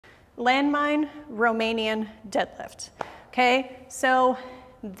Landmine Romanian deadlift. Okay, so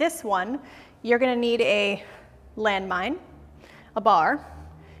this one, you're gonna need a landmine, a bar.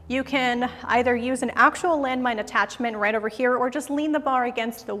 You can either use an actual landmine attachment right over here or just lean the bar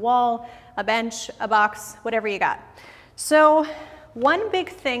against the wall, a bench, a box, whatever you got. So one big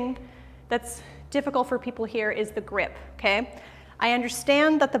thing that's difficult for people here is the grip, okay? I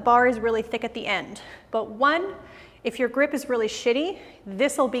understand that the bar is really thick at the end, but one, if your grip is really shitty,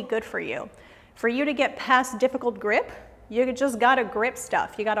 this will be good for you. For you to get past difficult grip, you just gotta grip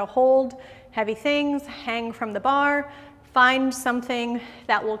stuff. You gotta hold heavy things, hang from the bar, find something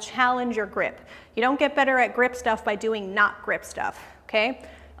that will challenge your grip. You don't get better at grip stuff by doing not grip stuff, okay?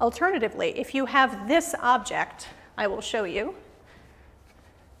 Alternatively, if you have this object, I will show you.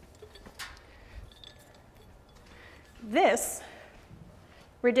 This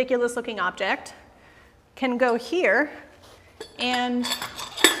ridiculous looking object can go here, and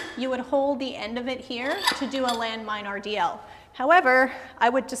you would hold the end of it here to do a landmine RDL. However, I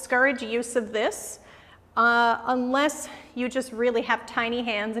would discourage use of this unless you just really have tiny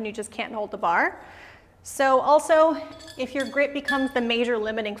hands and you just can't hold the bar. So also, if your grip becomes the major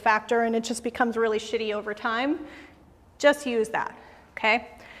limiting factor and it just becomes really shitty over time, just use that, okay?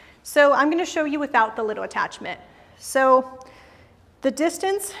 So I'm gonna show you without the little attachment. So the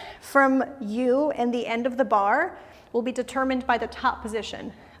distance from you and the end of the bar will be determined by the top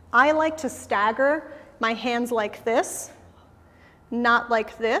position. I like to stagger my hands like this, not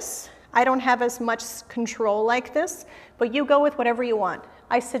like this. I don't have as much control like this, but you go with whatever you want.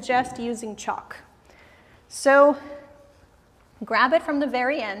 I suggest using chalk. So grab it from the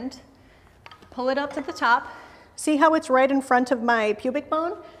very end, pull it up to the top. See how it's right in front of my pubic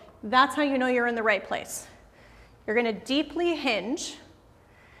bone? That's how you know you're in the right place. You're gonna deeply hinge,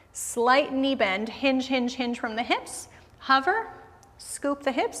 slight knee bend, hinge, hinge, hinge from the hips, hover, scoop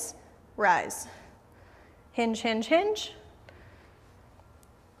the hips, rise. Hinge, hinge, hinge.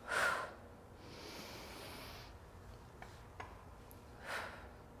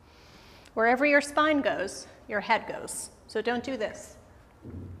 Wherever your spine goes, your head goes. So don't do this.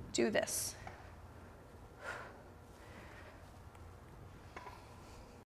 Do this.